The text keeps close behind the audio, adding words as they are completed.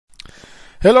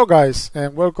Hello guys,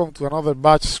 and welcome to another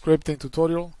batch scripting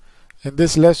tutorial. In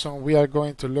this lesson we are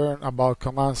going to learn about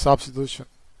command substitution.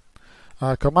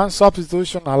 Command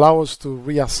substitution allows us to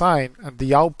reassign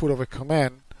the output of a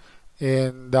command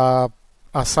and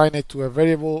assign it to a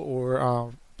variable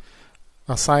or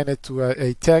assign it to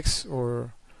a text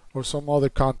or some other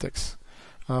context.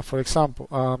 For example,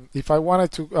 if I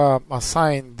wanted to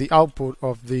assign the output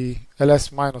of the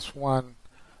ls-1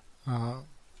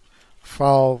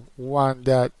 file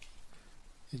 1.jpg,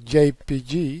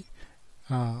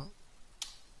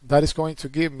 that is going to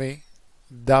give me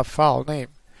that file name.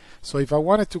 So if I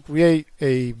wanted to create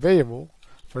a variable,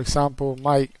 for example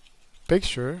my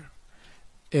picture,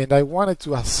 and I wanted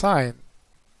to assign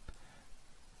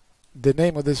the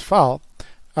name of this file,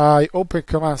 I open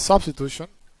command substitution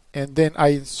and then I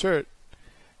insert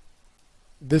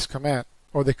this command,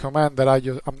 or the command that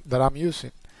I'm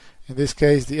using. In this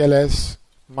case, the ls-1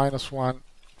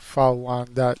 file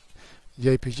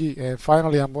 1.jpg, and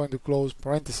finally I'm going to close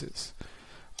parentheses.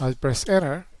 I press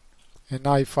enter, and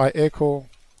now if I echo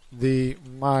the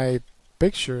my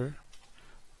picture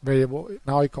variable,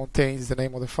 now it contains the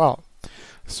name of the file.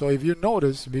 So if you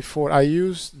notice, before I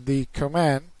use the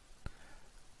command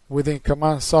within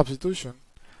command substitution,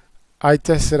 I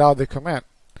tested out the command,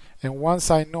 and once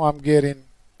I know I'm getting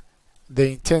the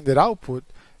intended output,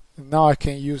 now I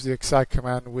can use the exact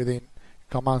command within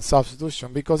command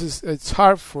substitution, because it's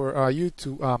hard for you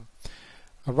to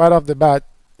right off the bat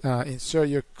insert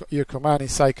your command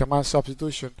inside command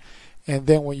substitution, and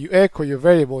then when you echo your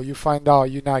variable you find out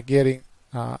you're not getting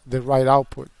the right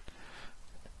output.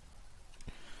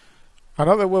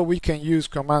 Another way we can use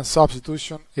command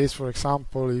substitution is, for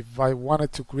example, if I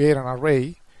wanted to create an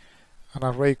array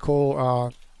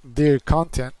called dir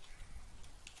content,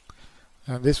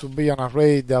 and this will be an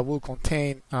array that will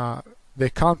contain the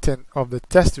content of the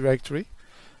test directory,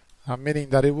 meaning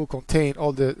that it will contain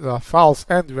all the files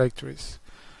and directories.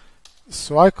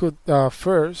 So I could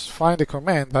first find a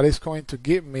command that is going to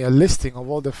give me a listing of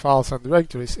all the files and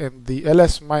directories, and the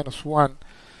ls-1,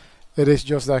 it is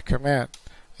just that command.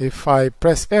 If I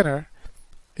press enter,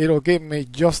 it'll give me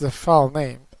just the file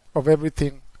name of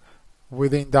everything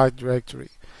within that directory.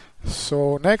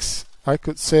 So next I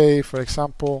could say, for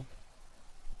example,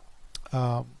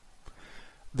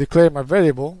 declare my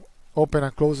variable, open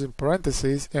and closing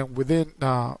parentheses, and within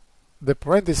the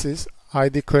parentheses I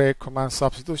declare command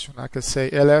substitution. I could say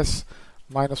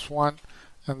ls-1,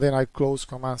 and then I close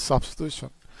command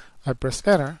substitution. I press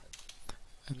enter,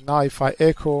 and now if I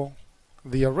echo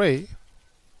the array,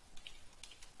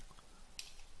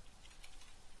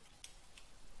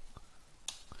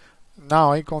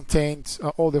 now it contains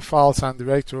all the files and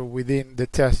directory within the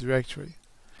test directory.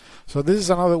 So this is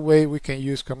another way we can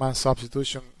use command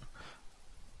substitution.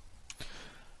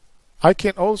 I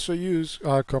can also use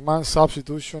command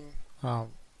substitution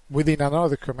within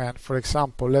another command. For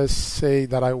example, let's say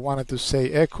that I wanted to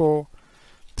say echo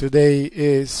today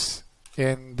is,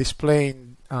 and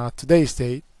displaying today's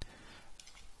date.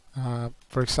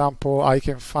 For example, I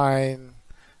can find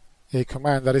a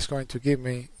command that is going to give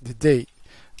me the date.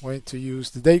 I'm going to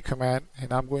use the date command,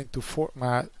 and I'm going to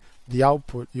format the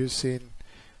output using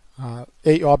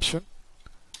a option,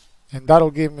 and that'll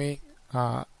give me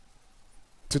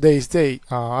today's date,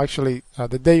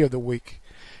 the day of the week.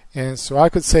 And so I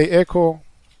could say echo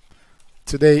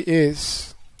today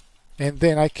is, and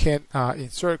then I can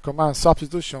insert command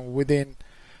substitution within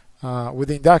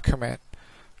that command.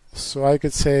 So I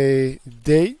could say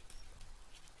date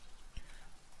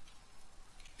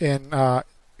and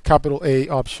capital A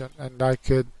option, and I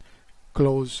could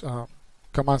close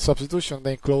command substitution,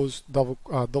 then close double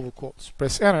quotes,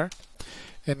 press enter,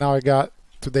 and now I got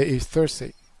today is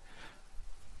Thursday.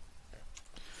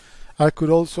 I could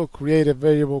also create a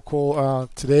variable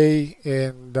called today,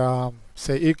 and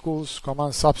say equals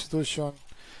command substitution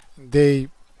day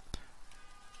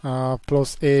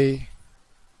plus a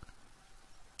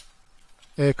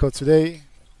echo today,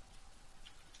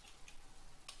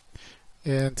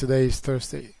 and today is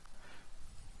Thursday.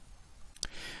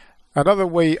 Another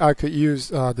way I could use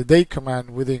the date command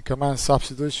within command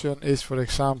substitution is, for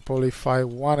example, if I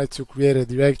wanted to create a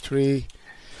directory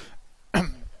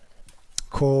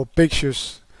called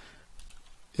pictures,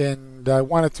 and I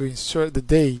wanted to insert the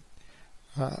date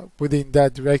within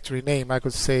that directory name, I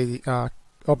could say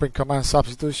open command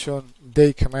substitution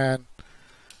date command,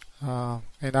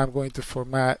 and I'm going to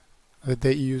format the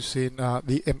date using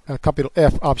the capital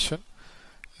F option,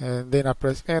 and then I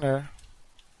press enter.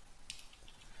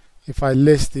 If I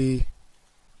list the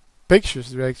pictures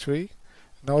directory,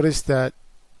 notice that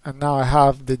now I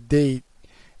have the date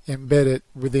embedded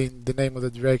within the name of the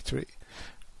directory.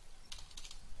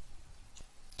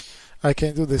 I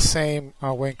can do the same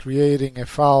when creating a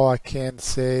file. I can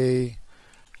say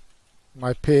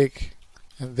my pick,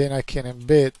 and then I can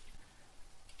embed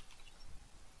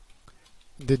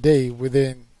the date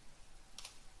within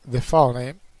the file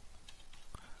name.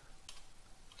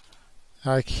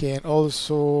 I can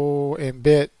also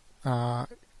embed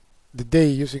the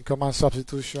date using command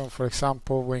substitution. For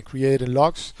example, when creating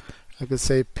logs, I could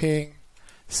say ping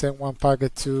send one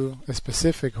packet to a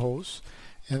specific host,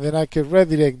 and then I could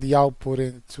redirect the output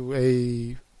into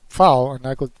a file, and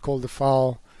I could call the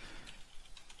file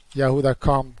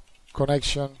yahoo.com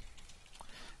connection,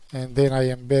 and then I'm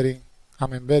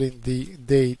embedding the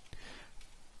date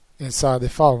inside the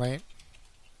file name.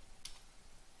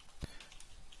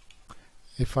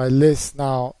 If I list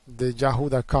now the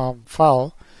yahoo.com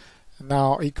file,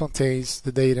 now it contains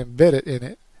the date embedded in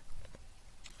it.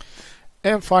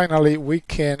 And finally, we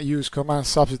can use command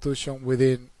substitution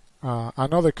within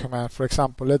another command. For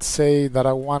example, let's say that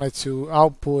I wanted to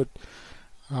output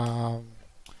all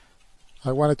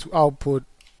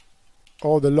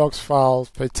the logs files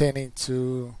pertaining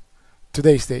to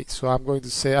today's date. So I'm going to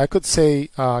say, I could say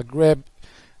grab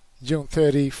June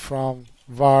 30 from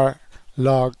var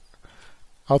log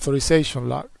authorization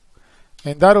log,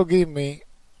 and that'll give me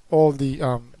all the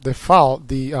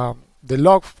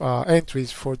log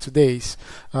entries for today's.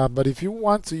 But if you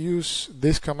want to use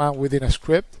this command within a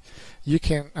script, you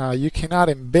cannot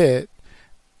embed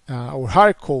or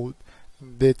hard code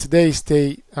the today's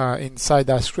date inside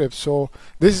that script. So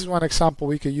this is one example.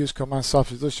 We could use command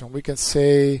substitution. We can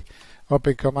say,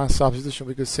 open command substitution,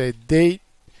 we could say date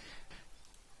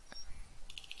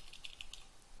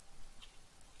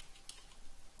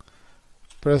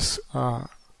press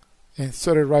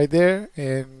insert it right there,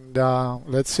 and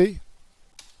let's see.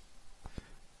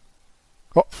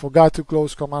 Oh, forgot to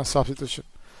close command substitution.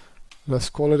 Let's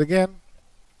call it again.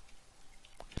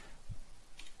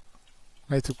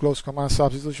 I need to close command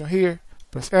substitution here,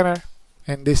 press enter,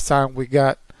 and this time we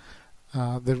got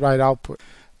the right output.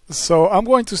 So I'm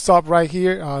going to stop right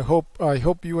here. I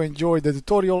hope you enjoyed the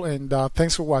tutorial, and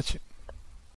thanks for watching.